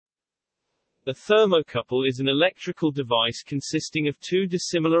A thermocouple is an electrical device consisting of two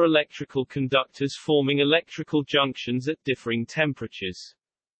dissimilar electrical conductors forming electrical junctions at differing temperatures.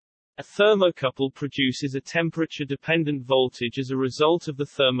 A thermocouple produces a temperature-dependent voltage as a result of the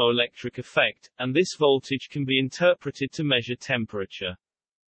thermoelectric effect, and this voltage can be interpreted to measure temperature.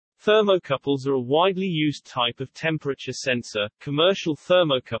 Thermocouples are a widely used type of temperature sensor. Commercial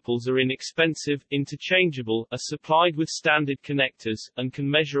thermocouples are inexpensive, interchangeable, are supplied with standard connectors, and can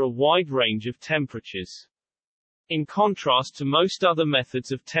measure a wide range of temperatures. In contrast to most other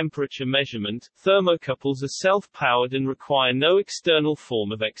methods of temperature measurement, thermocouples are self-powered and require no external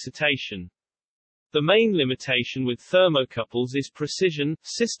form of excitation. The main limitation with thermocouples is precision.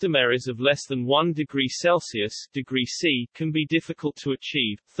 System errors of less than 1 degree Celsius degree C can be difficult to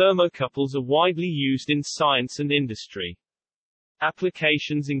achieve. Thermocouples are widely used in science and industry.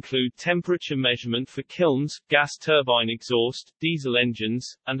 Applications include temperature measurement for kilns, gas turbine exhaust, diesel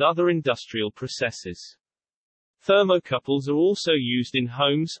engines, and other industrial processes. Thermocouples are also used in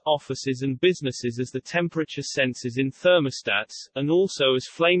homes, offices and businesses as the temperature sensors in thermostats, and also as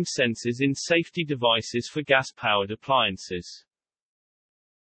flame sensors in safety devices for gas-powered appliances.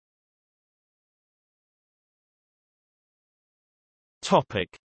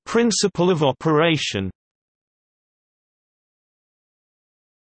 Topic: Principle of operation.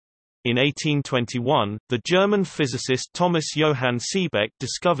 In 1821, the German physicist Thomas Johann Seebeck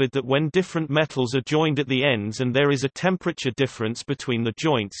discovered that when different metals are joined at the ends and there is a temperature difference between the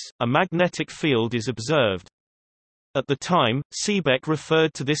joints, a magnetic field is observed. At the time, Seebeck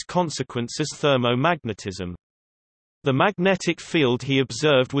referred to this consequence as thermomagnetism. The magnetic field he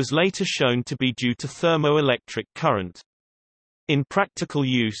observed was later shown to be due to thermoelectric current. In practical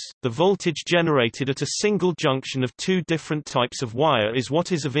use, the voltage generated at a single junction of two different types of wire is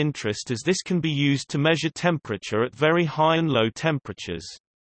what is of interest, as this can be used to measure temperature at very high and low temperatures.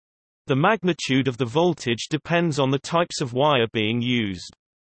 The magnitude of the voltage depends on the types of wire being used.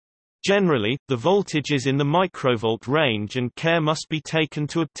 Generally, the voltage is in the microvolt range and care must be taken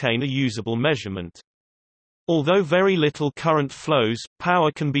to obtain a usable measurement. Although very little current flows, power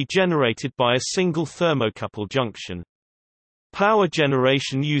can be generated by a single thermocouple junction. Power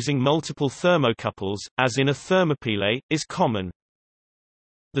generation using multiple thermocouples, as in a thermopile, is common.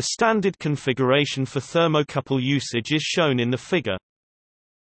 The standard configuration for thermocouple usage is shown in the figure.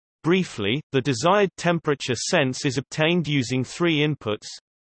 Briefly, the desired temperature sense is obtained using three inputs: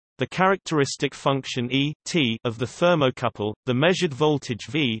 the characteristic function E, T of the thermocouple, the measured voltage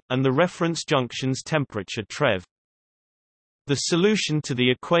V, and the reference junction's temperature TREV. The solution to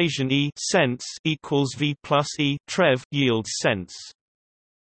the equation E sense equals V plus E TREV yields sense.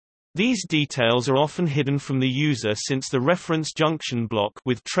 These details are often hidden from the user since the reference junction block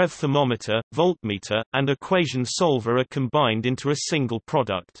with TREV thermometer, voltmeter, and equation solver are combined into a single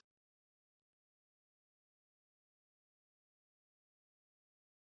product.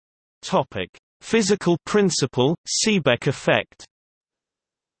 Topic: Physical principle, Seebeck effect.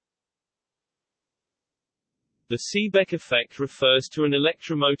 The Seebeck effect refers to an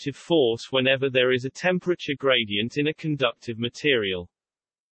electromotive force whenever there is a temperature gradient in a conductive material.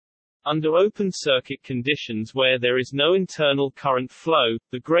 Under open circuit conditions where there is no internal current flow,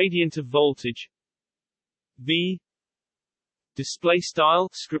 the gradient of voltage V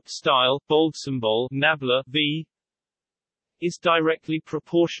script style bold symbol nabla V is directly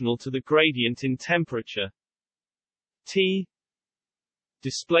proportional to the gradient in temperature T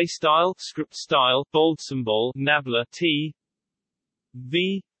script style bold symbol nabla T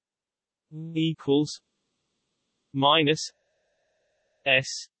V equals minus S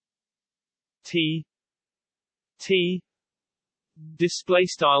T display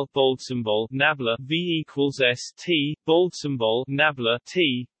style bold symbol nabla V equals S T bold symbol nabla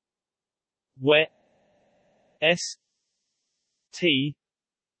T, where S T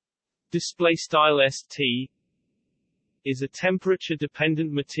display style ST is a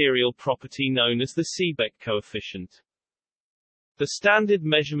temperature-dependent material property known as the Seebeck coefficient. The standard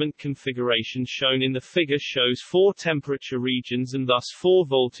measurement configuration shown in the figure shows 4 temperature regions and thus 4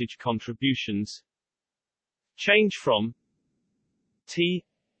 voltage contributions. Change from T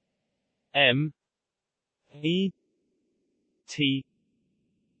M E T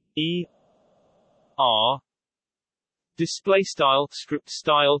E R display style script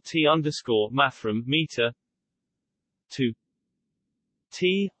style T underscore mathrm meter to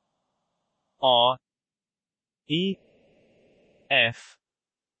T R E F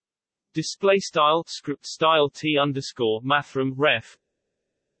display style script style T underscore mathrm ref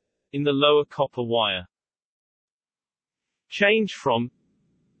in the lower copper wire. Change from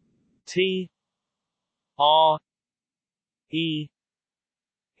T R E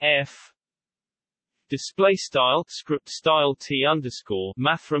F display style script style t underscore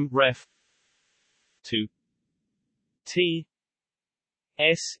mathrm ref to t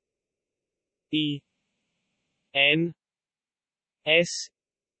s e n s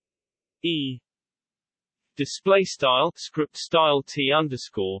e display style script style t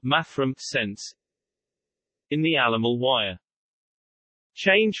underscore mathrm sense in the Alamal wire.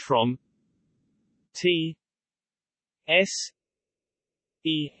 Change from t s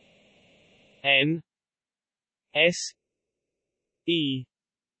e n s e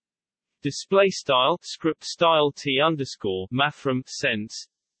display style script style t underscore mathrm sense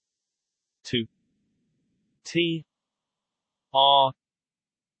to t r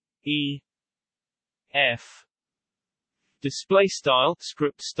e f display style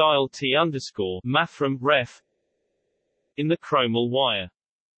script style t underscore mathrm ref in the Chromel wire.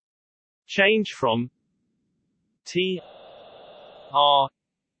 Change from t r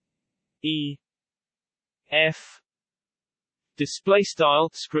e f display style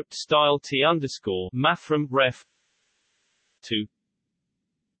script style t underscore mathrm ref to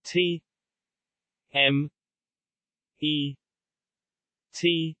t m e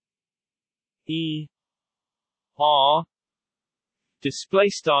t e r display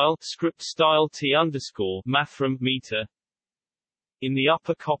style script style t underscore mathrm meter in the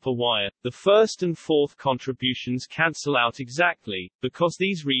upper copper wire. The first and fourth contributions cancel out exactly, because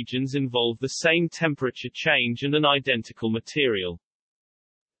these regions involve the same temperature change and an identical material.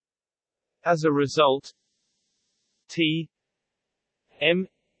 As a result, T M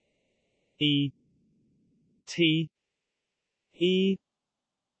E T E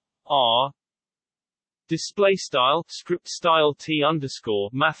R display style script style T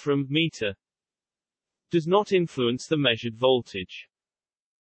underscore mathrm meter does not influence the measured voltage.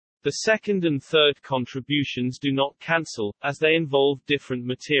 The second and third contributions do not cancel, as they involve different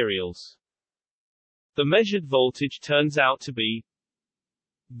materials. The measured voltage turns out to be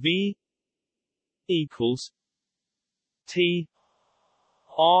V equals T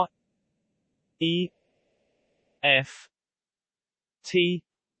R E F T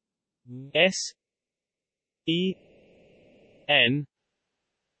S E N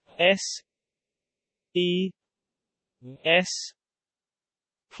S E S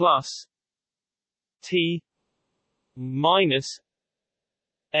plus T minus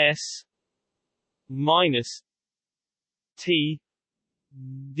S minus T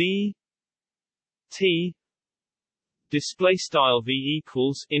D T display style V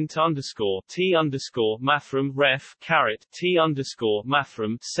equals int underscore T underscore mathrm ref caret T underscore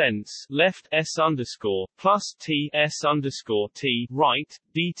mathrm sense left S underscore plus T S underscore T right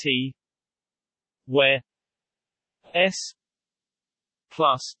DT where S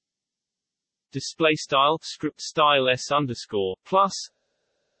plus display style script style S underscore plus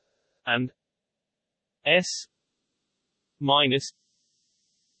and S minus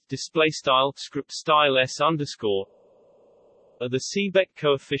display style script style S underscore are the Seebeck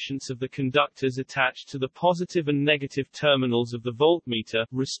coefficients of the conductors attached to the positive and negative terminals of the voltmeter,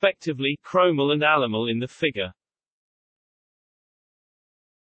 respectively, Chromel and Alamal in the figure.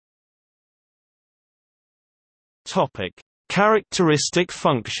 Topic: Characteristic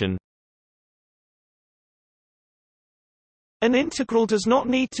function. An integral does not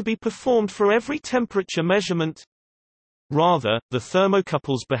need to be performed for every temperature measurement. Rather, the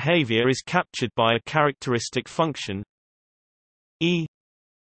thermocouple's behavior is captured by a characteristic function E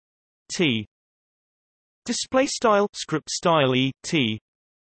T display style script style E T,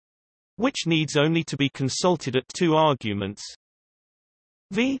 which needs only to be consulted at two arguments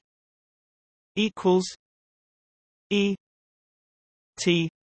V equals E T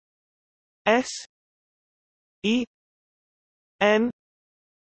S E N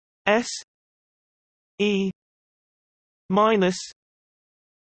S E minus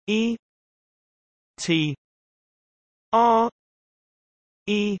E T R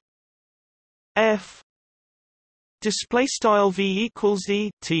E F display style V equals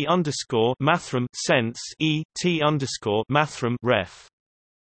E T underscore mathrm sense E T underscore mathrm ref.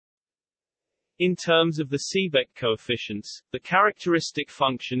 In terms of the Seebeck coefficients, the characteristic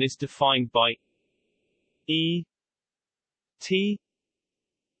function is defined by E T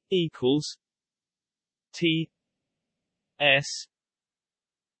equals T S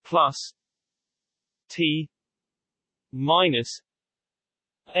plus T minus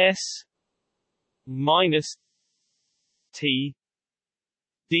S minus T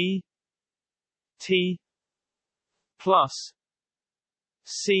D T plus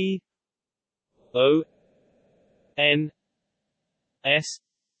C O N S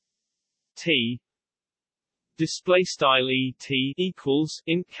T display style ET equals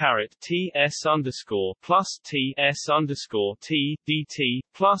int caret T S underscore plus T S underscore T dt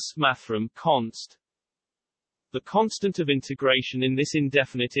plus mathrm const. The constant of integration in this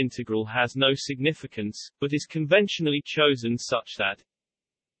indefinite integral has no significance, but is conventionally chosen such that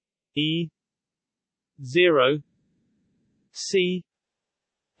E 0 C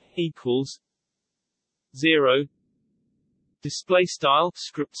equals 0. Display style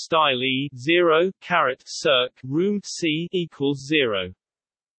script style E 0 caret circ room C equals 0.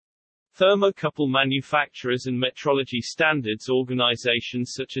 Thermocouple manufacturers and metrology standards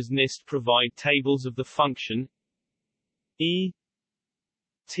organizations such as NIST provide tables of the function E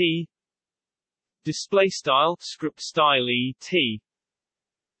T display style script style E T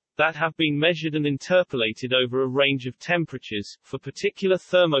that have been measured and interpolated over a range of temperatures. For particular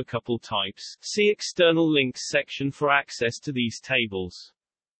thermocouple types, see external links section for access to these tables.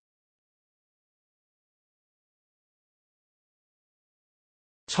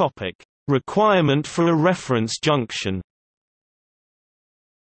 Topic: Requirement for a reference junction.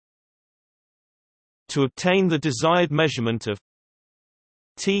 To obtain the desired measurement of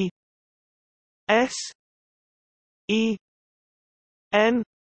T S E N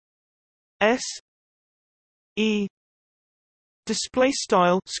S E display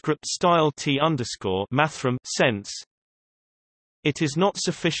style script style T underscore mathrm sense, it is not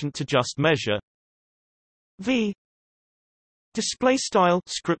sufficient to just measure V display style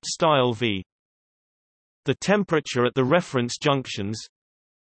script style V the temperature at the reference junctions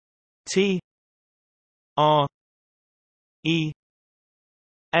T R E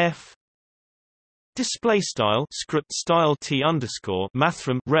F display style script style T underscore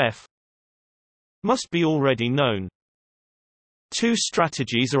mathrm ref must be already known. Two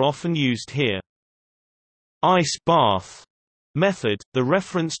strategies are often used here. Ice bath method, the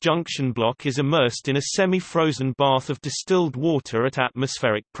reference junction block is immersed in a semi-frozen bath of distilled water at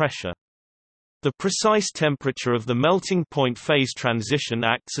atmospheric pressure. The precise temperature of the melting point phase transition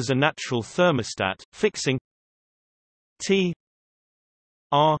acts as a natural thermostat, fixing T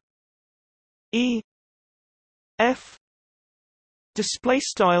R E F display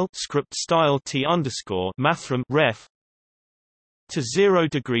style script style T underscore mathrm ref to 0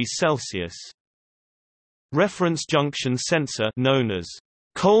 degrees Celsius. Reference junction sensor known as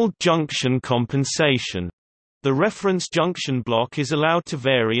cold junction compensation. The reference junction block is allowed to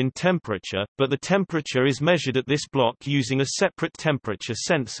vary in temperature, but the temperature is measured at this block using a separate temperature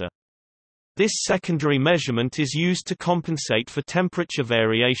sensor. This secondary measurement is used to compensate for temperature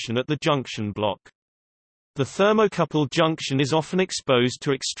variation at the junction block. The thermocouple junction is often exposed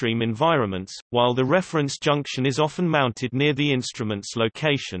to extreme environments, while the reference junction is often mounted near the instrument's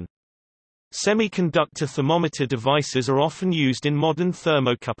location. Semiconductor thermometer devices are often used in modern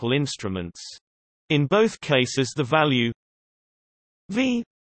thermocouple instruments. In both cases the value V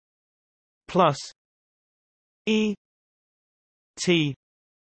plus E T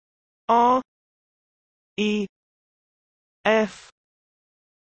R E F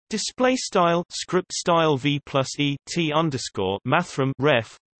display style script style V plus E T underscore mathrm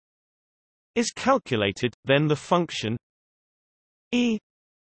ref is calculated, then the function E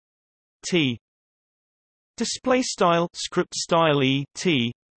T display style script style E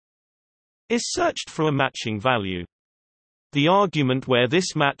T is searched for a matching value. The argument where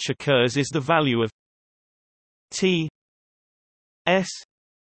this match occurs is the value of T S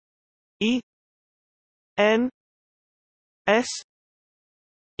E N S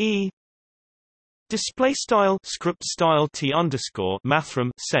E display style script style T underscore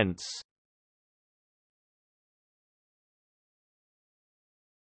mathrm sense.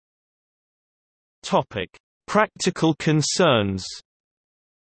 Topic: Practical concerns.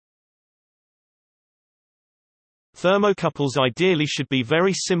 Thermocouples ideally should be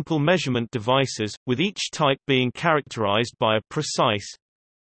very simple measurement devices, with each type being characterized by a precise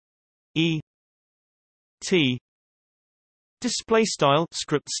E T display style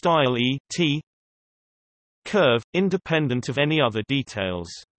script style E T curve, independent of any other details.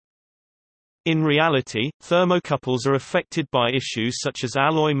 In reality, thermocouples are affected by issues such as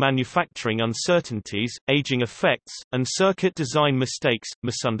alloy manufacturing uncertainties, aging effects, and circuit design mistakes,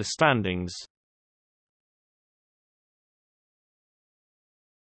 misunderstandings.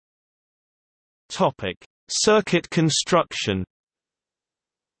 Topic: Circuit construction.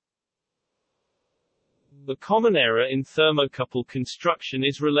 The common error in thermocouple construction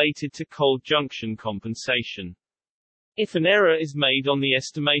is related to cold junction compensation. If an error is made on the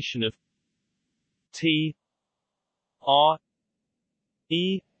estimation of T R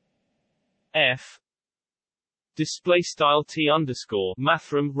E F display style T underscore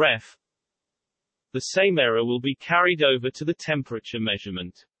mathrm ref, the same error will be carried over to the temperature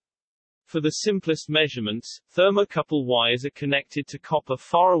measurement. For the simplest measurements, thermocouple wires are connected to copper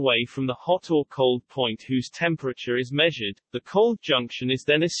far away from the hot or cold point whose temperature is measured. The cold junction is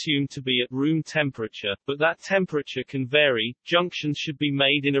then assumed to be at room temperature, but that temperature can vary. Junctions should be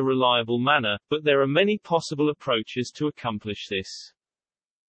made in a reliable manner, but there are many possible approaches to accomplish this.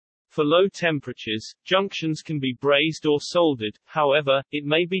 For low temperatures, junctions can be brazed or soldered. However, it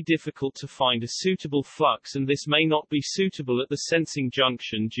may be difficult to find a suitable flux, and this may not be suitable at the sensing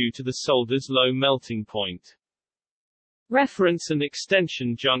junction due to the solder's low melting point. Reference and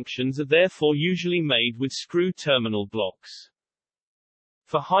extension junctions are therefore usually made with screw terminal blocks.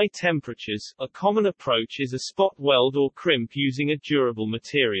 For high temperatures, a common approach is a spot weld or crimp using a durable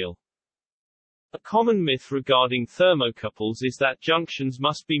material. A common myth regarding thermocouples is that junctions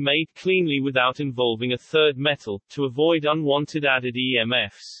must be made cleanly without involving a third metal, to avoid unwanted added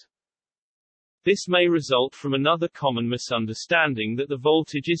EMFs. This may result from another common misunderstanding that the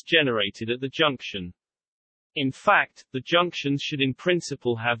voltage is generated at the junction. In fact, the junctions should in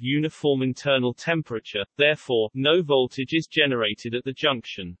principle have uniform internal temperature, therefore, no voltage is generated at the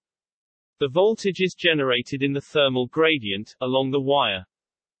junction. The voltage is generated in the thermal gradient, along the wire.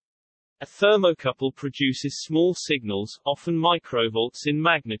 A thermocouple produces small signals, often microvolts in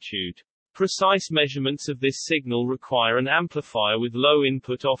magnitude. Precise measurements of this signal require an amplifier with low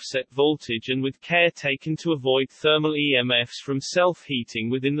input offset voltage and with care taken to avoid thermal EMFs from self-heating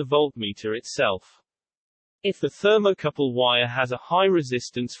within the voltmeter itself. If the thermocouple wire has a high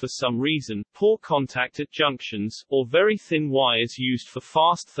resistance for some reason, poor contact at junctions, or very thin wires used for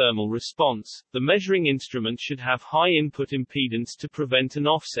fast thermal response, the measuring instrument should have high input impedance to prevent an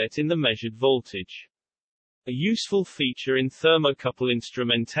offset in the measured voltage. A useful feature in thermocouple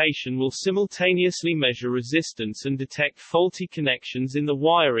instrumentation will simultaneously measure resistance and detect faulty connections in the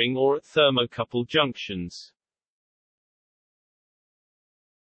wiring or at thermocouple junctions.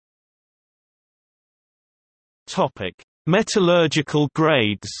 Topic: Metallurgical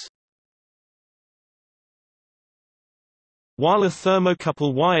grades. While a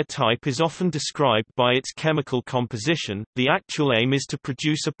thermocouple wire type is often described by its chemical composition, the actual aim is to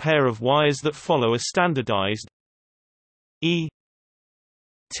produce a pair of wires that follow a standardized E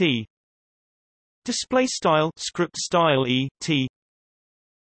T script style E T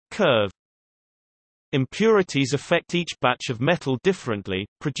curve. Impurities affect each batch of metal differently,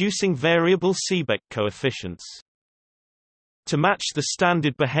 producing variable Seebeck coefficients. To match the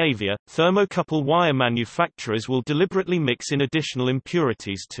standard behavior, thermocouple wire manufacturers will deliberately mix in additional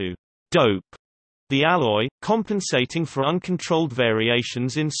impurities to dope the alloy, compensating for uncontrolled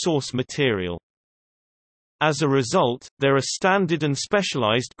variations in source material. As a result, there are standard and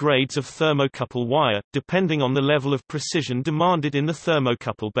specialized grades of thermocouple wire, depending on the level of precision demanded in the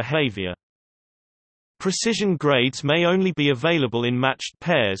thermocouple behavior. Precision grades may only be available in matched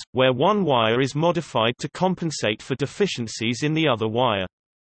pairs, where one wire is modified to compensate for deficiencies in the other wire.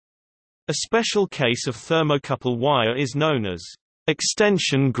 A special case of thermocouple wire is known as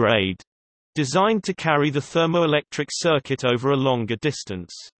extension grade, designed to carry the thermoelectric circuit over a longer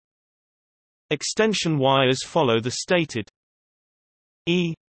distance. Extension wires follow the stated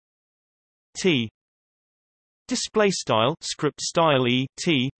E T script style E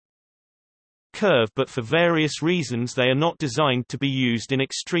T curve, but for various reasons they are not designed to be used in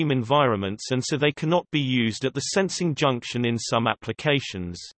extreme environments, and so they cannot be used at the sensing junction in some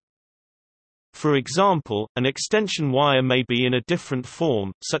applications. For example, an extension wire may be in a different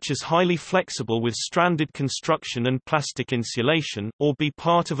form, such as highly flexible with stranded construction and plastic insulation, or be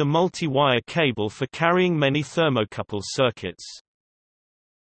part of a multi-wire cable for carrying many thermocouple circuits.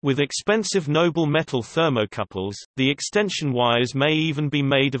 With expensive noble metal thermocouples, the extension wires may even be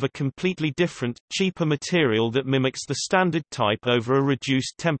made of a completely different, cheaper material that mimics the standard type over a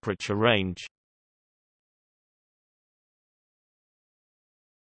reduced temperature range.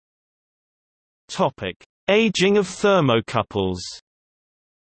 Topic: Aging of thermocouples.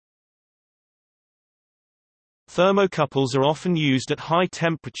 Thermocouples are often used at high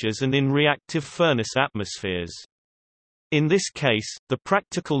temperatures and in reactive furnace atmospheres. In this case, the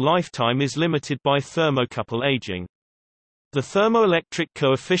practical lifetime is limited by thermocouple aging. The thermoelectric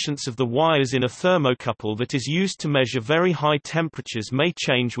coefficients of the wires in a thermocouple that is used to measure very high temperatures may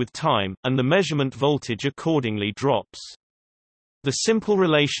change with time, and the measurement voltage accordingly drops. The simple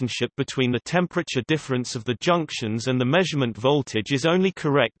relationship between the temperature difference of the junctions and the measurement voltage is only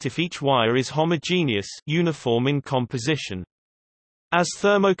correct if each wire is homogeneous, uniform in composition. As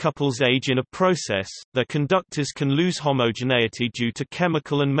thermocouples age in a process, their conductors can lose homogeneity due to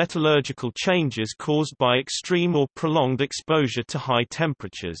chemical and metallurgical changes caused by extreme or prolonged exposure to high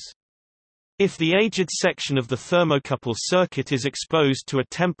temperatures. If the aged section of the thermocouple circuit is exposed to a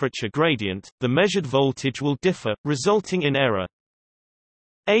temperature gradient, the measured voltage will differ, resulting in error.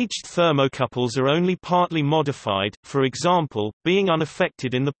 Aged thermocouples are only partly modified, for example, being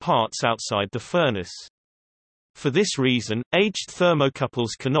unaffected in the parts outside the furnace. For this reason, aged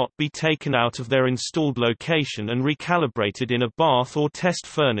thermocouples cannot be taken out of their installed location and recalibrated in a bath or test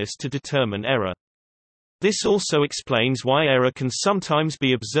furnace to determine error. This also explains why error can sometimes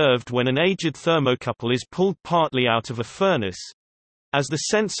be observed when an aged thermocouple is pulled partly out of a furnace. As the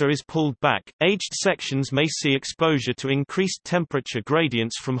sensor is pulled back, aged sections may see exposure to increased temperature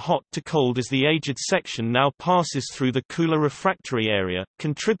gradients from hot to cold as the aged section now passes through the cooler refractory area,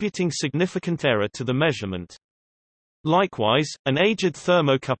 contributing significant error to the measurement. Likewise, an aged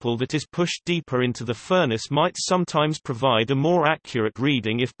thermocouple that is pushed deeper into the furnace might sometimes provide a more accurate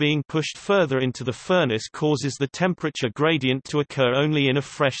reading if being pushed further into the furnace causes the temperature gradient to occur only in a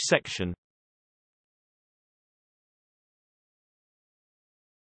fresh section.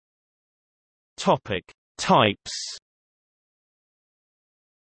 Topic: Types.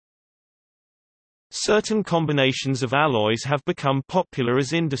 Certain combinations of alloys have become popular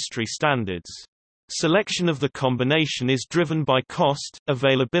as industry standards. Selection of the combination is driven by cost,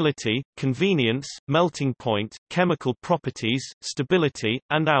 availability, convenience, melting point, chemical properties, stability,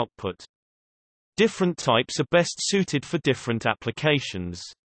 and output. Different types are best suited for different applications.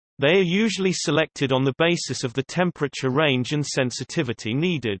 They are usually selected on the basis of the temperature range and sensitivity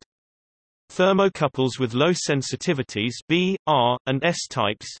needed. Thermocouples with low sensitivities B, R, and S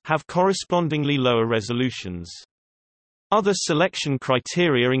types have correspondingly lower resolutions. Other selection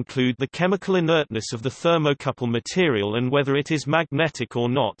criteria include the chemical inertness of the thermocouple material and whether it is magnetic or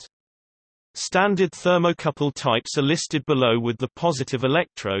not. Standard thermocouple types are listed below with the positive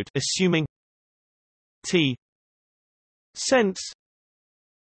electrode assuming T sense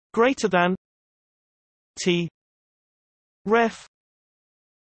greater than T ref.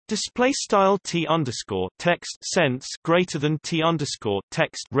 Display style T underscore text sense greater than T underscore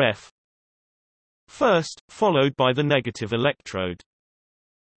text ref. First, followed by the negative electrode.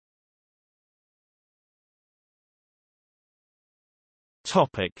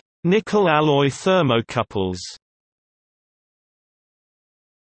 Topic: Nickel alloy thermocouples.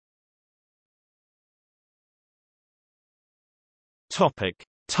 Topic: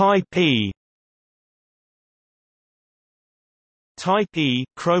 Type E. Type E,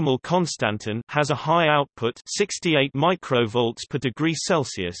 Chromel constantan, has a high output 68 microvolts per degree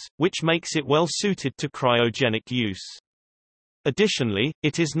Celsius, which makes it well suited to cryogenic use. Additionally,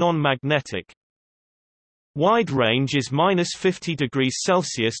 it is non-magnetic. Wide range is -50 degrees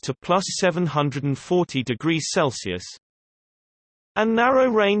Celsius to +740 degrees Celsius. And narrow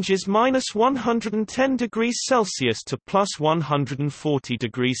range is -110 degrees Celsius to +140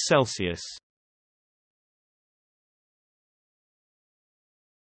 degrees Celsius.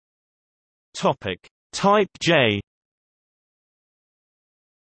 Type J.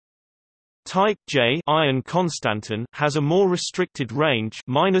 Type J iron constantan has a more restricted range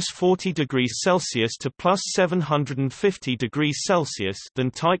 -40 degrees Celsius to +750 degrees Celsius than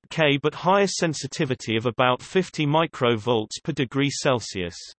Type K but higher sensitivity of about 50 microvolts per degree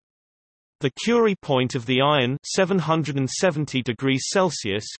Celsius. The Curie point of the iron 770 degrees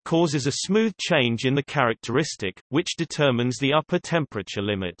Celsius causes a smooth change in the characteristic, which determines the upper temperature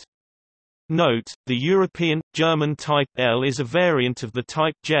limit. Note, the European, German Type L is a variant of the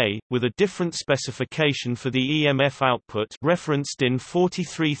Type J, with a different specification for the EMF output referenced in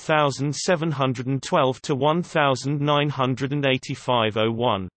 43712 to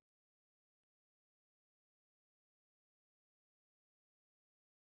 1985-01.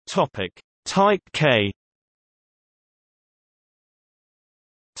 Type K.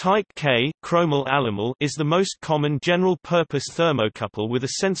 Type K Chromel is the most common general-purpose thermocouple with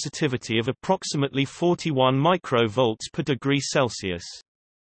a sensitivity of approximately 41 microvolts per degree Celsius.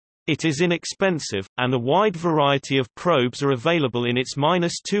 It is inexpensive, and a wide variety of probes are available in its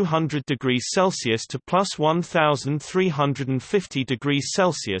 -200 degrees Celsius to +1350 degrees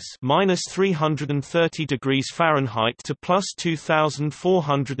Celsius -330 degrees Fahrenheit to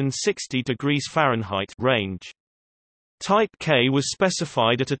 +2460 degrees Fahrenheit range. Type K was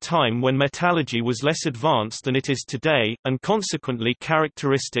specified at a time when metallurgy was less advanced than it is today, and consequently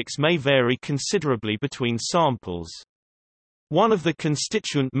characteristics may vary considerably between samples. One of the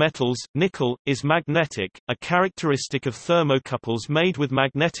constituent metals, nickel, is magnetic. A characteristic of thermocouples made with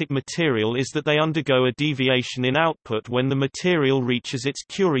magnetic material is that they undergo a deviation in output when the material reaches its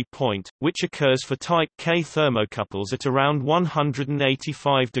Curie point, which occurs for Type K thermocouples at around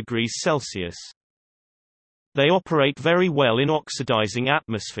 185 degrees Celsius. They operate very well in oxidizing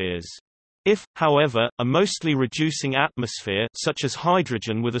atmospheres. If, however, a mostly reducing atmosphere such as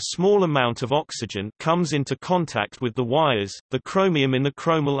hydrogen with a small amount of oxygen comes into contact with the wires, the chromium in the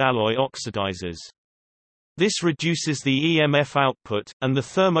Chromel alloy oxidizes. This reduces the EMF output, and the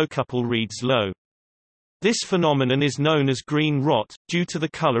thermocouple reads low. This phenomenon is known as green rot, due to the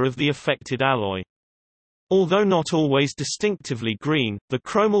color of the affected alloy. Although not always distinctively green, the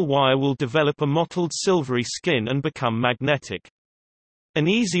Chromel wire will develop a mottled silvery skin and become magnetic. An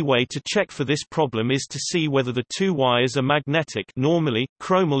easy way to check for this problem is to see whether the two wires are magnetic. Normally,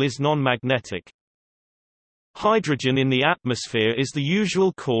 Chromel is non-magnetic. Hydrogen in the atmosphere is the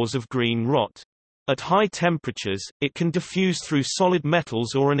usual cause of green rot. At high temperatures, it can diffuse through solid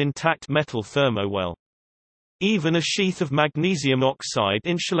metals or an intact metal thermowell. Even a sheath of magnesium oxide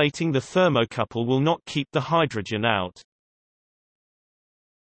insulating the thermocouple will not keep the hydrogen out.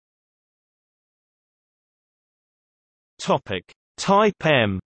 Type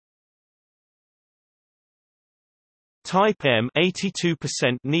M. Type M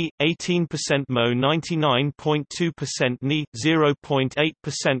 82% Ni, 18% Mo, 99.2% Ni,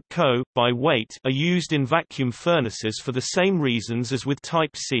 0.8% Co by weight are used in vacuum furnaces for the same reasons as with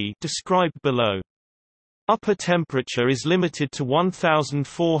Type C described below. Upper temperature is limited to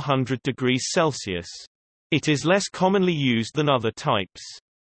 1400 degrees Celsius. It is less commonly used than other types.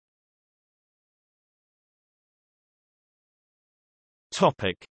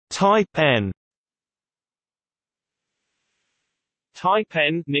 Type N. Type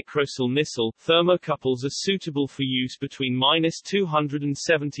N nickel thermocouples are suitable for use between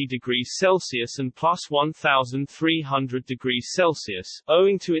 -270 degrees Celsius and +1300 degrees Celsius,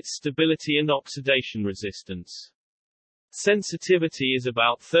 owing to its stability and oxidation resistance. Sensitivity is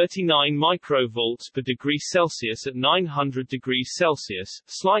about 39 microvolts per degree Celsius at 900 degrees Celsius,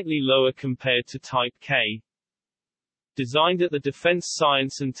 slightly lower compared to Type K. Designed at the Defence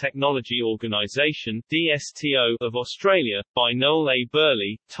Science and Technology Organisation (DSTO) of Australia, by Noel A.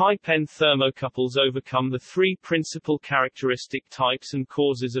 Burley, Type N thermocouples overcome the three principal characteristic types and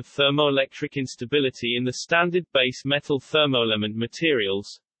causes of thermoelectric instability in the standard base metal thermoelement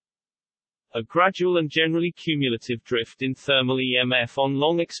materials: a gradual and generally cumulative drift in thermal EMF on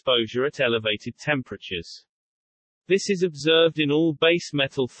long exposure at elevated temperatures. This is observed in all base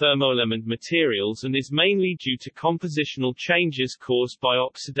metal thermoelement materials and is mainly due to compositional changes caused by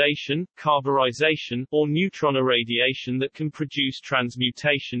oxidation, carburization, or neutron irradiation that can produce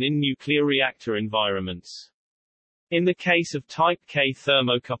transmutation in nuclear reactor environments. In the case of Type K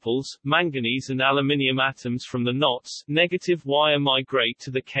thermocouples, manganese and aluminium atoms from the NOTS negative wire migrate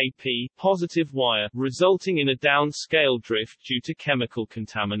to the Kp positive wire, resulting in a downscale drift due to chemical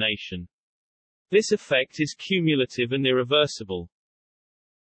contamination. This effect is cumulative and irreversible.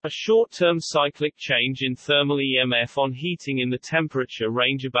 A short-term cyclic change in thermal EMF on heating in the temperature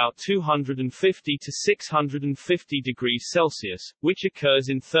range about 250 to 650 degrees Celsius, which occurs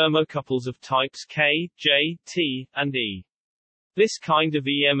in thermocouples of types K, J, T, and E. This kind of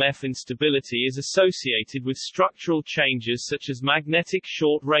EMF instability is associated with structural changes such as magnetic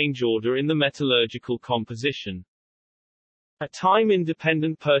short-range order in the metallurgical composition. A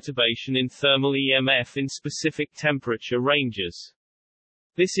time-independent perturbation in thermal EMF in specific temperature ranges.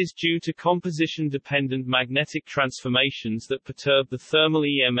 This is due to composition-dependent magnetic transformations that perturb the thermal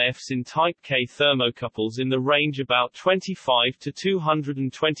EMFs in Type K thermocouples in the range about 25 to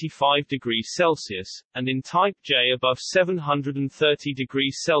 225 degrees Celsius, and in Type J above 730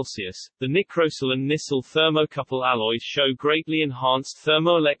 degrees Celsius. The nickel and nickel thermocouple alloys show greatly enhanced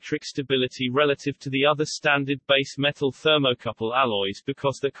thermoelectric stability relative to the other standard base metal thermocouple alloys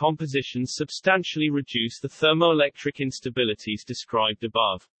because their compositions substantially reduce the thermoelectric instabilities described above.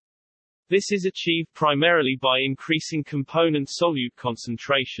 This is achieved primarily by increasing component solute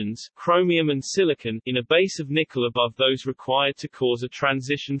concentrations, chromium and silicon, in a base of nickel above those required to cause a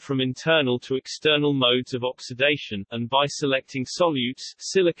transition from internal to external modes of oxidation, and by selecting solutes,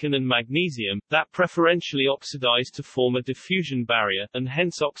 silicon and magnesium, that preferentially oxidize to form a diffusion barrier, and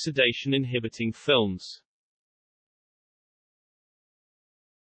hence oxidation-inhibiting films.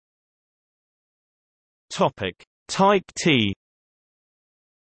 Type T.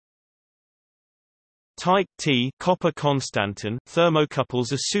 Type T copper constantan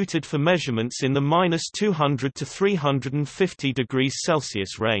thermocouples are suited for measurements in the -200 to 350 degrees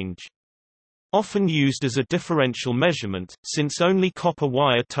Celsius range. Often used as a differential measurement, since only copper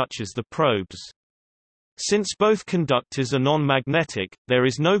wire touches the probes. Since both conductors are non-magnetic, there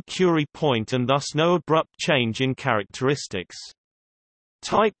is no Curie point and thus no abrupt change in characteristics.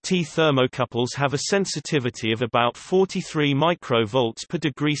 Type T thermocouples have a sensitivity of about 43 microvolts per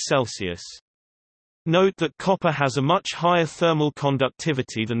degree Celsius. Note that copper has a much higher thermal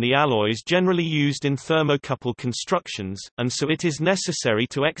conductivity than the alloys generally used in thermocouple constructions, and so it is necessary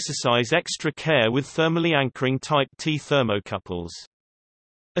to exercise extra care with thermally anchoring Type T thermocouples.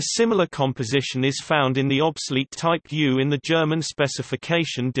 A similar composition is found in the obsolete Type U in the German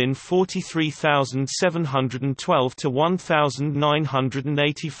specification DIN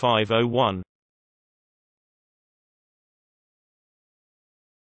 43712-1985-01.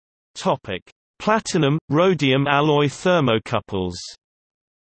 Topic: Platinum, rhodium-alloy thermocouples.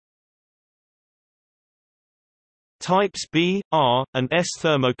 Types B, R, and S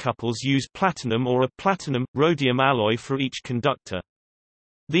thermocouples use platinum or a platinum-rhodium alloy for each conductor.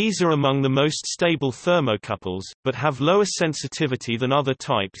 These are among the most stable thermocouples, but have lower sensitivity than other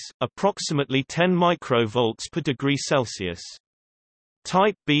types, approximately 10 microvolts per degree Celsius.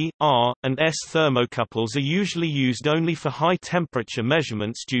 Type B, R, and S thermocouples are usually used only for high-temperature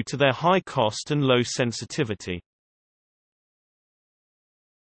measurements due to their high cost and low sensitivity.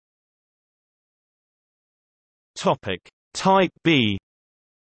 Type B.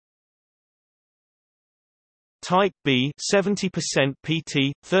 Type B 70%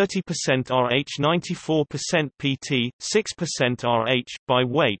 Pt, 30% Rh, 94% Pt, 6% Rh by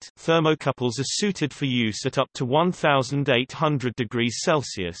weight thermocouples are suited for use at up to 1800 degrees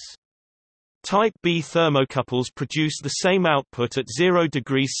Celsius. Type B thermocouples produce the same output at 0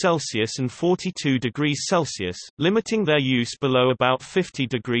 degrees Celsius and 42 degrees Celsius, limiting their use below about 50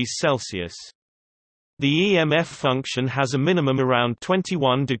 degrees Celsius. The EMF function has a minimum around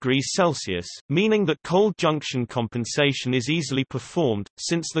 21 degrees Celsius, meaning that cold junction compensation is easily performed,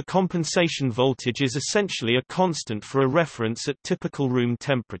 since the compensation voltage is essentially a constant for a reference at typical room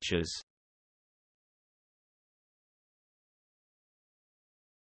temperatures.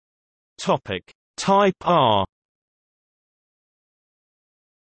 Type R.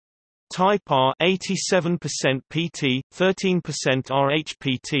 Type R 87% Pt, 13%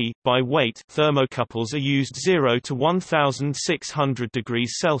 Rh-Pt by weight thermocouples are used 0 to 1600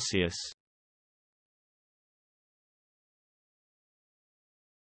 degrees Celsius.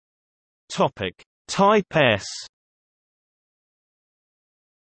 Type S.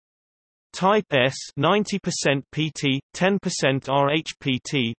 Type S 90% Pt, 10%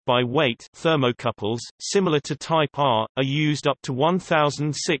 Rh-Pt by weight thermocouples, similar to Type R, are used up to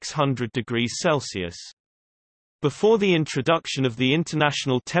 1600 degrees Celsius. Before the introduction of the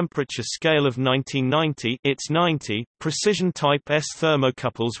International Temperature Scale of 1990, ITS 90, precision Type S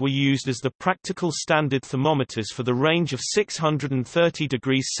thermocouples were used as the practical standard thermometers for the range of 630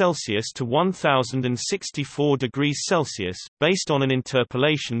 degrees Celsius to 1064 degrees Celsius, based on an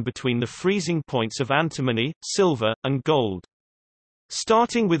interpolation between the freezing points of antimony, silver, and gold.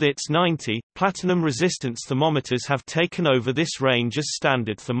 Starting with ITS 90, platinum resistance thermometers have taken over this range as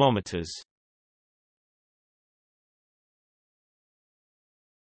standard thermometers.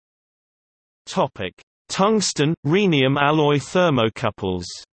 Tungsten, rhenium-alloy thermocouples.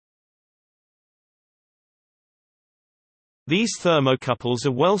 These thermocouples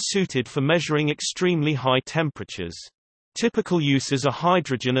are well suited for measuring extremely high temperatures. Typical uses are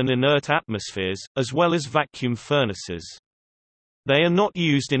hydrogen and inert atmospheres, as well as vacuum furnaces. They are not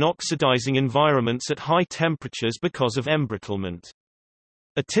used in oxidizing environments at high temperatures because of embrittlement.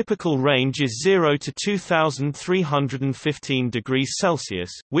 A typical range is 0 to 2315 degrees Celsius,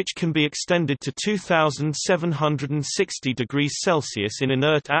 which can be extended to 2760 degrees Celsius in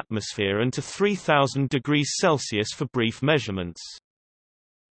inert atmosphere and to 3000 degrees Celsius for brief measurements.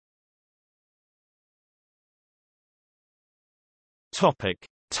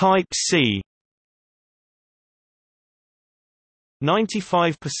 Type C.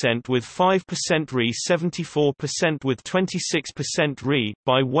 95% with 5% Re, 74% with 26% Re.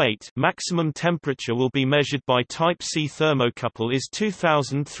 By weight, maximum temperature will be measured by Type C thermocouple is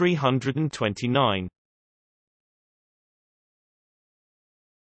 2329.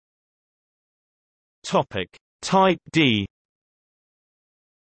 Type D.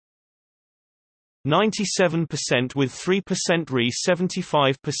 97% with 3% Re,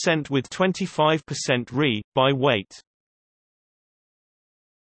 75% with 25% Re. By weight.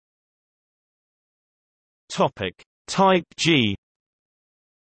 Type G.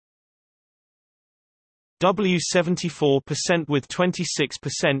 W 74% with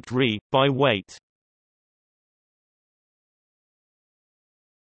 26% Re. By weight.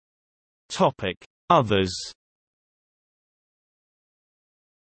 Others.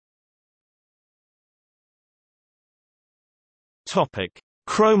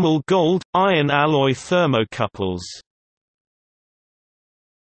 Chromel gold, iron alloy thermocouples.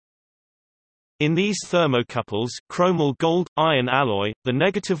 In these thermocouples, Chromel gold-iron alloy, the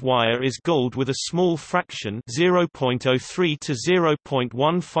negative wire is gold with a small fraction 0.03 to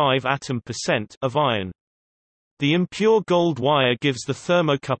 0.15 atom% of iron. The impure gold wire gives the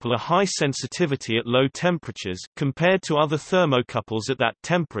thermocouple a high sensitivity at low temperatures, compared to other thermocouples at that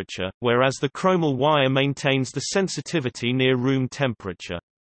temperature, whereas the Chromel wire maintains the sensitivity near room temperature.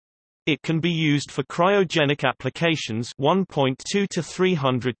 It can be used for cryogenic applications 1.2 to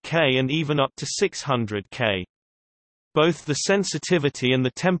 300 K and even up to 600 K. Both the sensitivity and the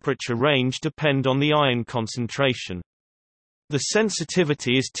temperature range depend on the ion concentration. The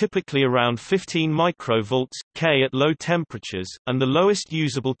sensitivity is typically around 15 microvolts K at low temperatures, and the lowest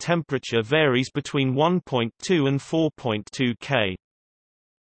usable temperature varies between 1.2 and 4.2 K.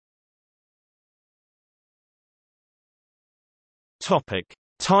 Topic: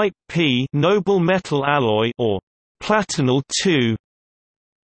 Type P noble metal alloy or Platinel II.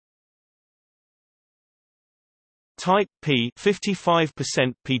 Type P 55%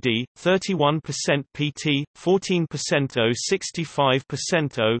 Pd, 31% Pt, 14% O,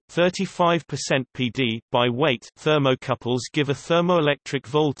 65% O, 35% Pd by weight. Thermocouples give a thermoelectric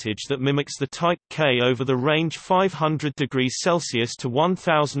voltage that mimics the type K over the range 500 degrees Celsius to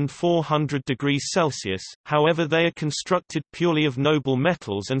 1400 degrees Celsius. However, they are constructed purely of noble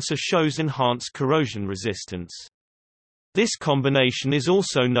metals and so shows enhanced corrosion resistance. This combination is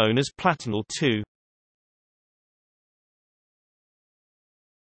also known as Platinel II.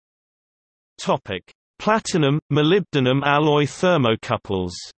 Topic: Platinum-molybdenum-alloy thermocouples.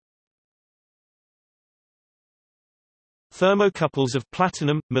 Thermocouples of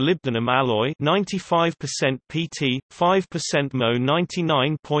platinum-molybdenum-alloy 95% Pt, 5% Mo,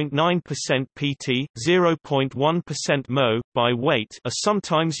 99.9% Pt, 0.1% Mo by weight are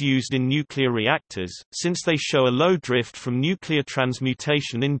sometimes used in nuclear reactors, since they show a low drift from nuclear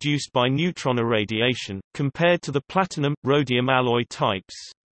transmutation induced by neutron irradiation, compared to the platinum-rhodium-alloy types.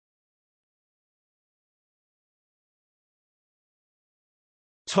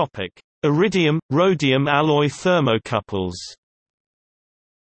 Topic: Iridium-rhodium-alloy thermocouples.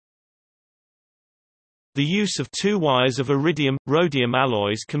 The use of two wires of iridium-rhodium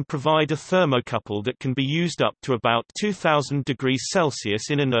alloys can provide a thermocouple that can be used up to about 2000 degrees Celsius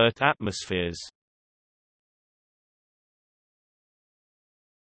in inert atmospheres.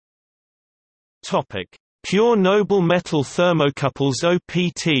 Topic: Pure noble metal thermocouples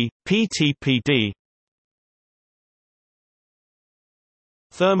OPT, PTPD.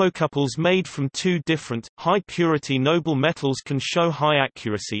 Thermocouples made from two different, high-purity noble metals can show high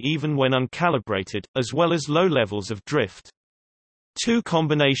accuracy even when uncalibrated, as well as low levels of drift. Two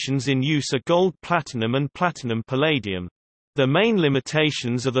combinations in use are gold-platinum and platinum-palladium. Their main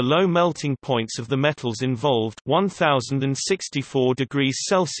limitations are the low melting points of the metals involved 1064 degrees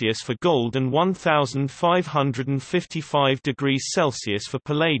Celsius for gold and 1555 degrees Celsius for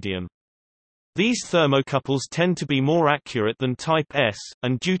palladium. These thermocouples tend to be more accurate than Type S,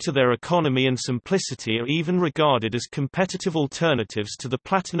 and due to their economy and simplicity are even regarded as competitive alternatives to the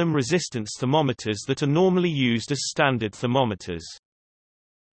platinum resistance thermometers that are normally used as standard thermometers.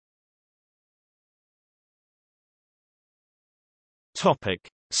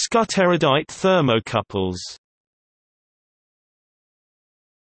 Skutterudite thermocouples.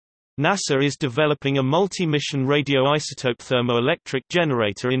 NASA is developing a multi-mission radioisotope thermoelectric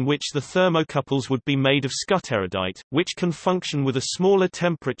generator in which the thermocouples would be made of skutterudite, which can function with a smaller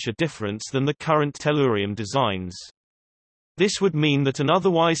temperature difference than the current tellurium designs. This would mean that an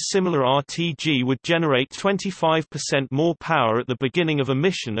otherwise similar RTG would generate 25% more power at the beginning of a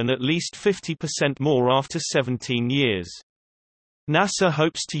mission and at least 50% more after 17 years. NASA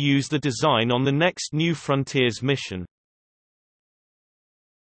hopes to use the design on the next New Frontiers mission.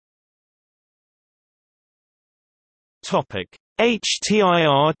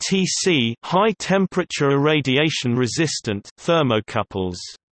 HTIRTC high temperature irradiation resistant thermocouples.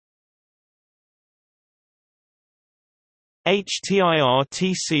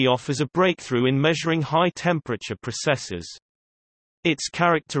 HTIRTC offers a breakthrough in measuring high temperature processes. Its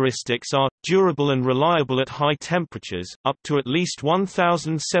characteristics are, durable and reliable at high temperatures, up to at least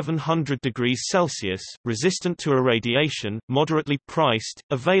 1700 degrees Celsius, resistant to irradiation, moderately priced,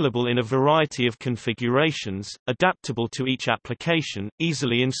 available in a variety of configurations, adaptable to each application,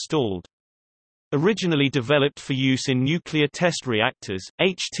 easily installed. Originally developed for use in nuclear test reactors,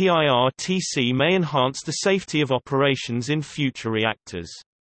 HTIRTC may enhance the safety of operations in future reactors.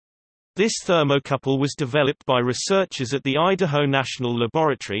 This thermocouple was developed by researchers at the Idaho National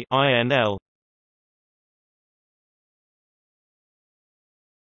Laboratory (INL).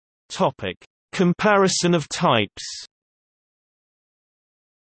 Topic: Comparison of types.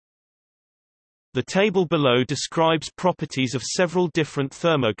 The table below describes properties of several different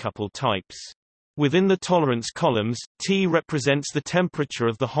thermocouple types. Within the tolerance columns, T represents the temperature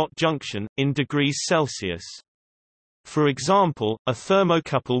of the hot junction, in degrees Celsius. For example, a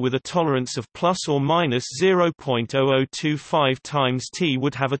thermocouple with a tolerance of plus or minus 0.0025 times T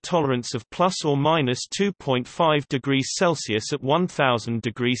would have a tolerance of plus or minus 2.5 degrees Celsius at 1000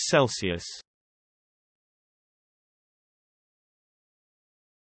 degrees Celsius.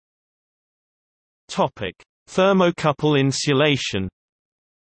 Topic: Thermocouple insulation.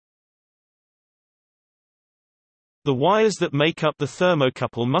 The wires that make up the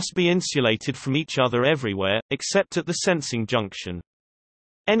thermocouple must be insulated from each other everywhere, except at the sensing junction.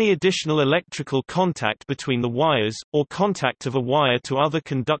 Any additional electrical contact between the wires, or contact of a wire to other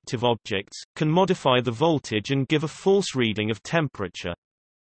conductive objects, can modify the voltage and give a false reading of temperature.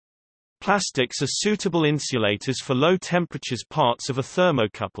 Plastics are suitable insulators for low-temperatures parts of a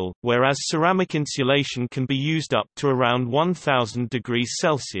thermocouple, whereas ceramic insulation can be used up to around 1000 degrees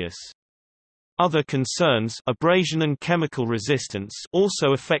Celsius. Other concerns, abrasion and chemical resistance,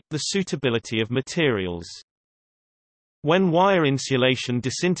 also affect the suitability of materials. When wire insulation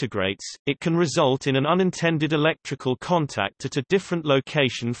disintegrates, it can result in an unintended electrical contact at a different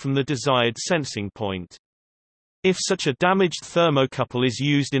location from the desired sensing point. If such a damaged thermocouple is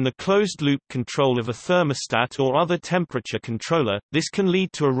used in the closed-loop control of a thermostat or other temperature controller, this can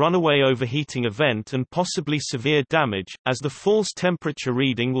lead to a runaway overheating event and possibly severe damage, as the false temperature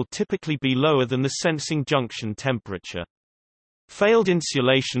reading will typically be lower than the sensing junction temperature. Failed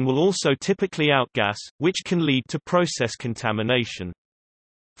insulation will also typically outgas, which can lead to process contamination.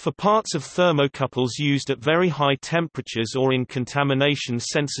 For parts of thermocouples used at very high temperatures or in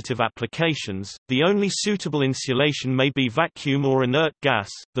contamination-sensitive applications, the only suitable insulation may be vacuum or inert gas.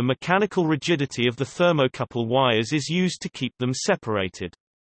 The mechanical rigidity of the thermocouple wires is used to keep them separated.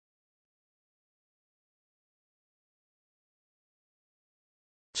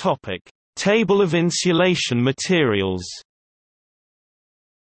 Topic: Table of insulation materials.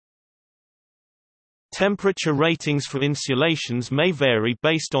 Temperature ratings for insulations may vary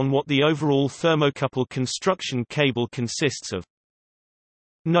based on what the overall thermocouple construction cable consists of.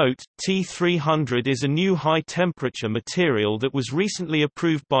 Note, T300 is a new high-temperature material that was recently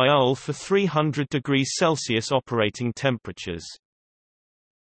approved by UL for 300 degrees Celsius operating temperatures.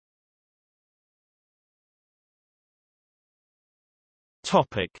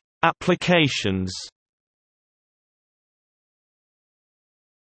 Topic: Applications.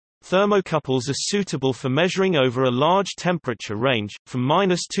 Thermocouples are suitable for measuring over a large temperature range, from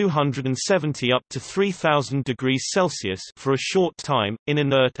 -270 up to 3000 degrees Celsius for a short time, in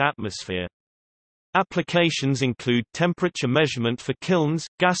inert atmosphere. Applications include temperature measurement for kilns,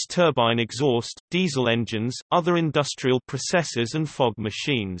 gas turbine exhaust, diesel engines, other industrial processes and fog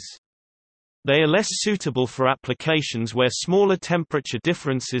machines. They are less suitable for applications where smaller temperature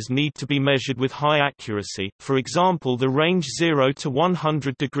differences need to be measured with high accuracy, for example the range 0 to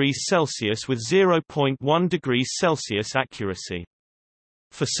 100 degrees Celsius with 0.1 degrees Celsius accuracy.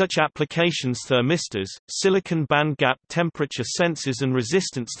 For such applications thermistors, silicon band gap temperature sensors and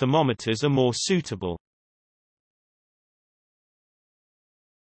resistance thermometers are more suitable.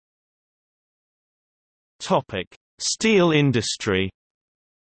 Steel industry.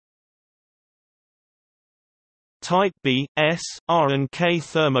 Type B, S, R and K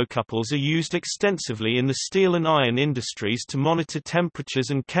thermocouples are used extensively in the steel and iron industries to monitor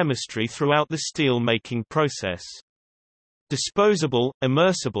temperatures and chemistry throughout the steel-making process. Disposable,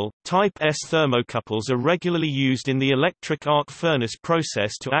 immersible, Type S thermocouples are regularly used in the electric arc furnace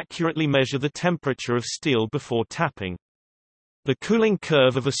process to accurately measure the temperature of steel before tapping. The cooling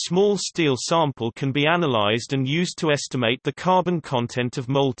curve of a small steel sample can be analyzed and used to estimate the carbon content of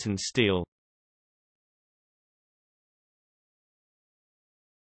molten steel.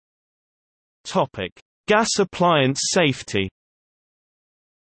 Gas appliance safety.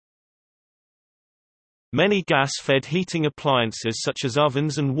 Many gas-fed heating appliances such as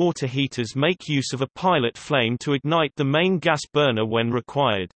ovens and water heaters make use of a pilot flame to ignite the main gas burner when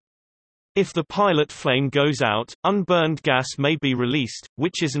required. If the pilot flame goes out, unburned gas may be released,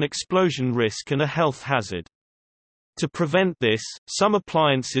 which is an explosion risk and a health hazard. To prevent this, some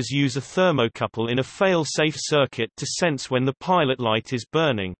appliances use a thermocouple in a fail-safe circuit to sense when the pilot light is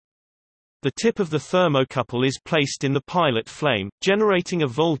burning. The tip of the thermocouple is placed in the pilot flame, generating a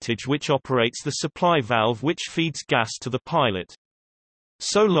voltage which operates the supply valve which feeds gas to the pilot.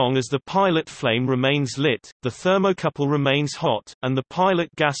 So long as the pilot flame remains lit, the thermocouple remains hot, and the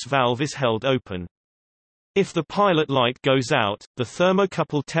pilot gas valve is held open. If the pilot light goes out, the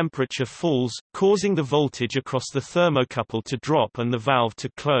thermocouple temperature falls, causing the voltage across the thermocouple to drop and the valve to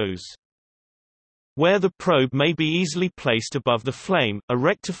close. Where the probe may be easily placed above the flame, a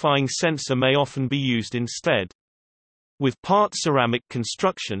rectifying sensor may often be used instead. With part ceramic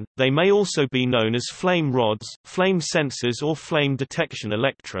construction, they may also be known as flame rods, flame sensors or flame detection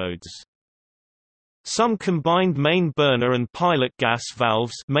electrodes. Some combined main burner and pilot gas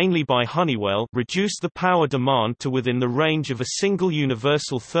valves, mainly by Honeywell, reduce the power demand to within the range of a single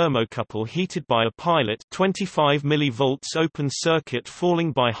universal thermocouple heated by a pilot 25 mV open circuit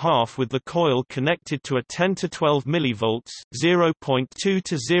falling by half with the coil connected to a 10 to 12 mV 0.2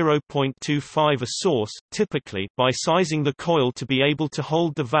 to 0.25 a source, typically by sizing the coil to be able to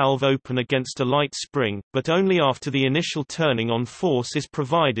hold the valve open against a light spring, but only after the initial turning on force is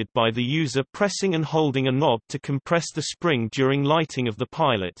provided by the user pressing and holding a knob to compress the spring during lighting of the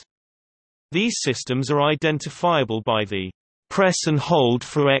pilot. These systems are identifiable by the press and hold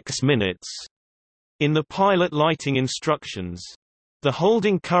for X minutes in the pilot lighting instructions. The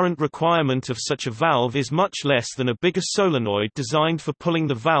holding current requirement of such a valve is much less than a bigger solenoid designed for pulling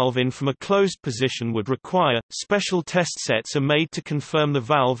the valve in from a closed position would require. Special test sets are made to confirm the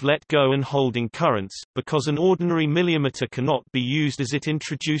valve let go and holding currents, because an ordinary millimeter cannot be used as it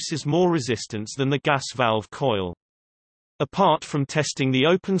introduces more resistance than the gas valve coil. Apart from testing the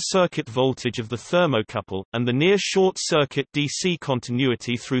open circuit voltage of the thermocouple, and the near short-circuit DC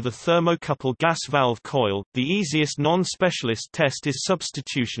continuity through the thermocouple gas valve coil, the easiest non-specialist test is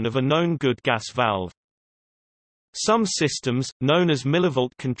substitution of a known good gas valve. Some systems, known as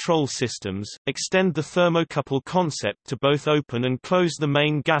millivolt control systems, extend the thermocouple concept to both open and close the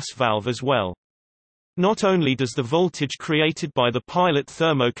main gas valve as well. Not only does the voltage created by the pilot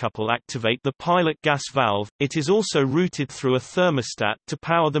thermocouple activate the pilot gas valve, it is also routed through a thermostat to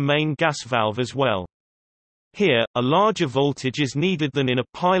power the main gas valve as well. Here, a larger voltage is needed than in a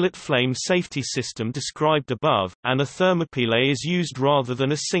pilot flame safety system described above, and a thermocouple is used rather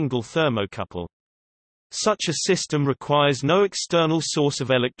than a single thermocouple. Such a system requires no external source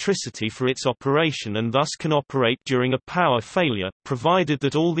of electricity for its operation and thus can operate during a power failure, provided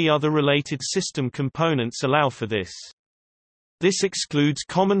that all the other related system components allow for this. This excludes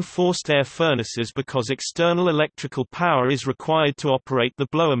common forced air furnaces because external electrical power is required to operate the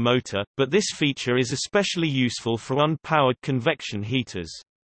blower motor, but this feature is especially useful for unpowered convection heaters.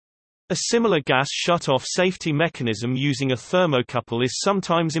 A similar gas shut-off safety mechanism using a thermocouple is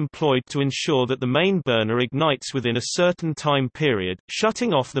sometimes employed to ensure that the main burner ignites within a certain time period,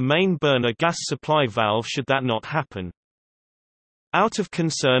 shutting off the main burner gas supply valve should that not happen. Out of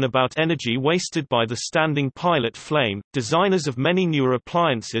concern about energy wasted by the standing pilot flame, designers of many newer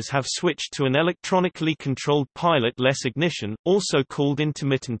appliances have switched to an electronically controlled pilot-less ignition, also called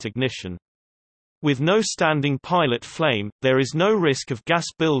intermittent ignition. With no standing pilot flame, there is no risk of gas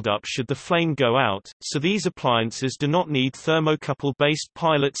buildup should the flame go out, so these appliances do not need thermocouple-based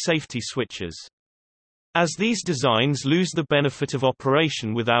pilot safety switches. As these designs lose the benefit of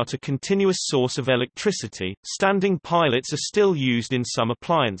operation without a continuous source of electricity, standing pilots are still used in some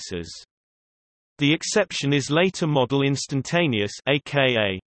appliances. The exception is later model instantaneous,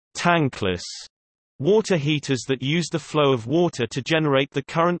 aka tankless, water heaters that use the flow of water to generate the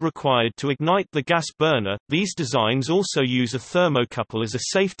current required to ignite the gas burner. These designs also use a thermocouple as a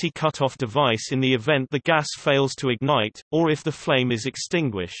safety cutoff device in the event the gas fails to ignite, or if the flame is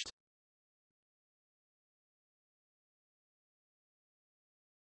extinguished.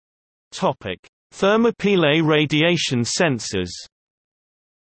 Topic: Thermocouple radiation sensors.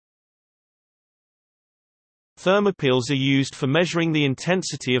 Thermocouples are used for measuring the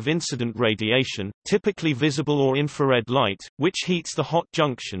intensity of incident radiation, typically visible or infrared light, which heats the hot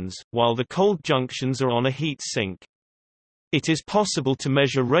junctions, while the cold junctions are on a heat sink. It is possible to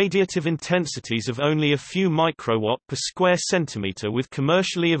measure radiative intensities of only a few microwatt per square centimeter with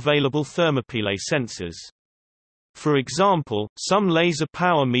commercially available thermocouple sensors. For example, some laser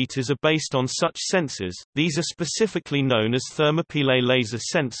power meters are based on such sensors. These are specifically known as thermocouple laser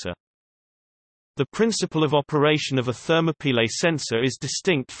sensor. The principle of operation of a thermocouple sensor is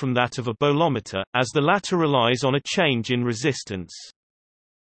distinct from that of a bolometer, as the latter relies on a change in resistance.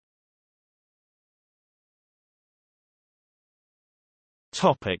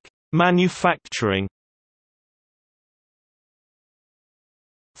 Topic: Manufacturing.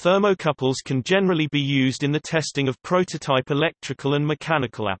 Thermocouples can generally be used in the testing of prototype electrical and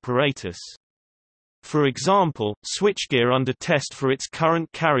mechanical apparatus. For example, switchgear under test for its current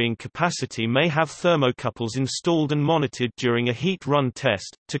carrying capacity may have thermocouples installed and monitored during a heat run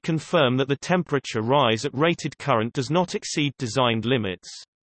test, to confirm that the temperature rise at rated current does not exceed designed limits.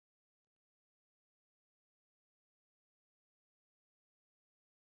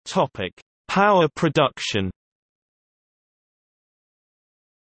 Power production.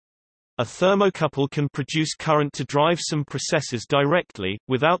 A thermocouple can produce current to drive some processes directly,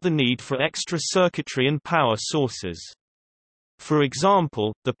 without the need for extra circuitry and power sources. For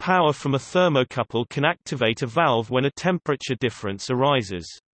example, the power from a thermocouple can activate a valve when a temperature difference arises.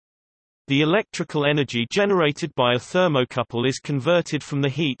 The electrical energy generated by a thermocouple is converted from the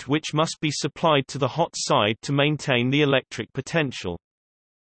heat which must be supplied to the hot side to maintain the electric potential.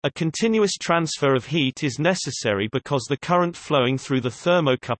 A continuous transfer of heat is necessary because the current flowing through the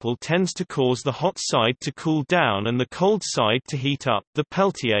thermocouple tends to cause the hot side to cool down and the cold side to heat up, the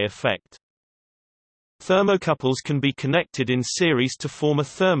Peltier effect. Thermocouples can be connected in series to form a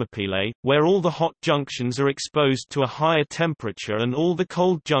thermopile, where all the hot junctions are exposed to a higher temperature and all the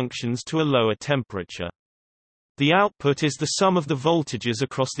cold junctions to a lower temperature. The output is the sum of the voltages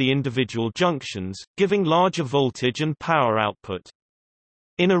across the individual junctions, giving larger voltage and power output.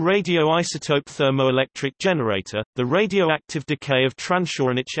 In a radioisotope thermoelectric generator, the radioactive decay of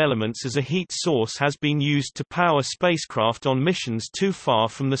transuranic elements as a heat source has been used to power spacecraft on missions too far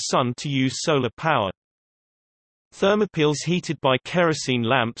from the Sun to use solar power. Thermopiles heated by kerosene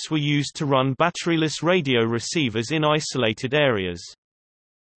lamps were used to run batteryless radio receivers in isolated areas.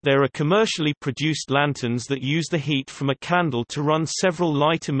 There are commercially produced lanterns that use the heat from a candle to run several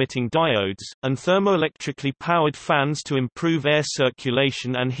light-emitting diodes, and thermoelectrically powered fans to improve air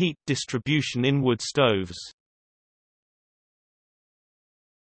circulation and heat distribution in wood stoves.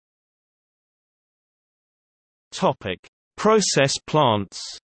 Topic: Process plants.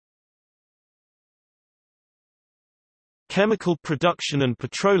 Chemical production and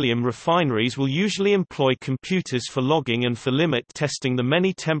petroleum refineries will usually employ computers for logging and for limit testing the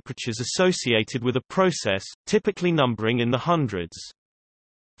many temperatures associated with a process, typically numbering in the hundreds.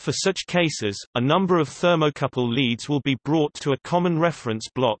 For such cases, a number of thermocouple leads will be brought to a common reference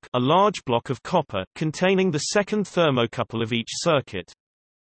block, a large block of copper, containing the second thermocouple of each circuit.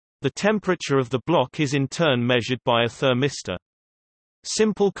 The temperature of the block is in turn measured by a thermistor.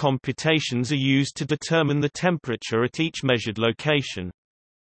 Simple computations are used to determine the temperature at each measured location.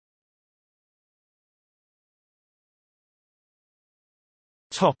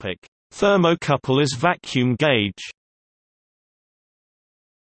 Topic: Thermocouple as vacuum gauge.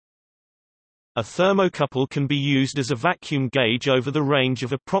 A thermocouple can be used as a vacuum gauge over the range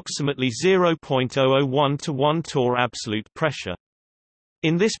of approximately 0.001 to 1 torr absolute pressure.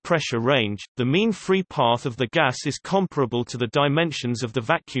 In this pressure range, the mean free path of the gas is comparable to the dimensions of the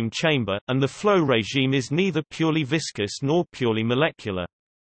vacuum chamber, and the flow regime is neither purely viscous nor purely molecular.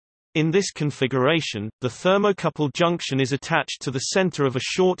 In this configuration, the thermocouple junction is attached to the center of a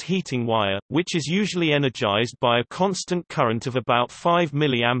short heating wire, which is usually energized by a constant current of about 5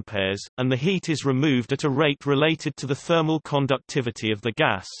 mA, and the heat is removed at a rate related to the thermal conductivity of the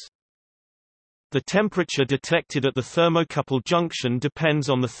gas. The temperature detected at the thermocouple junction depends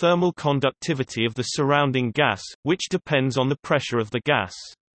on the thermal conductivity of the surrounding gas, which depends on the pressure of the gas.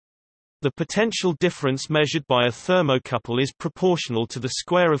 The potential difference measured by a thermocouple is proportional to the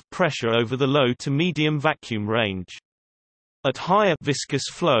square of pressure over the low to medium vacuum range. At higher viscous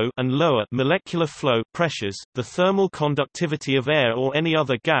flow and lower molecular flow pressures, the thermal conductivity of air or any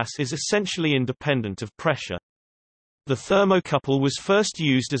other gas is essentially independent of pressure. The thermocouple was first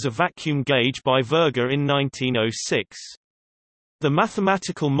used as a vacuum gauge by Verger in 1906. The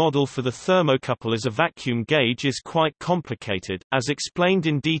mathematical model for the thermocouple as a vacuum gauge is quite complicated, as explained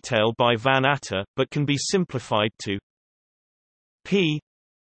in detail by Van Atter, but can be simplified to P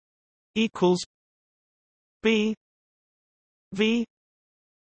equals B V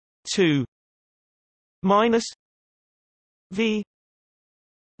 2 minus V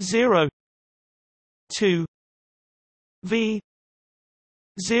 0 2 V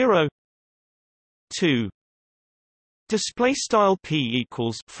 0 2. Display style P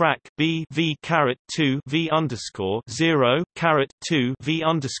equals frac B V caret 2 V underscore 0 caret 2 V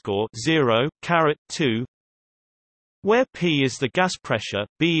underscore 0 caret 2, where P is the gas pressure,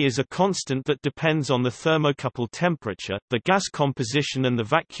 B is a constant that depends on the thermocouple temperature, the gas composition and the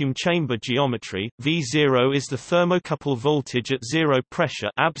vacuum chamber geometry. V0 is the thermocouple voltage at zero pressure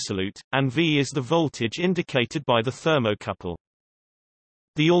absolute, and V is the voltage indicated by the thermocouple.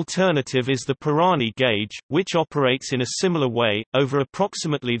 The alternative is the Pirani gauge, which operates in a similar way, over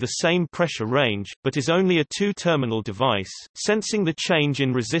approximately the same pressure range, but is only a two-terminal device, sensing the change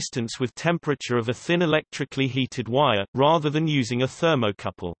in resistance with temperature of a thin electrically heated wire, rather than using a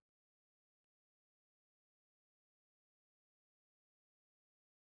thermocouple.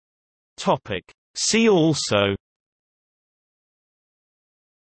 See also: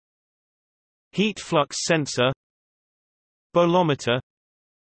 heat flux sensor, bolometer,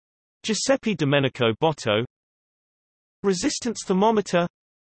 Giuseppe Domenico Botto, resistance thermometer,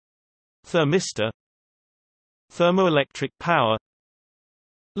 Thermistor. Thermoelectric power.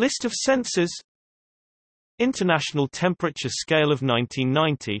 List of sensors. International Temperature Scale of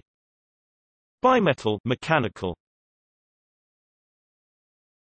 1990. Bimetal mechanical.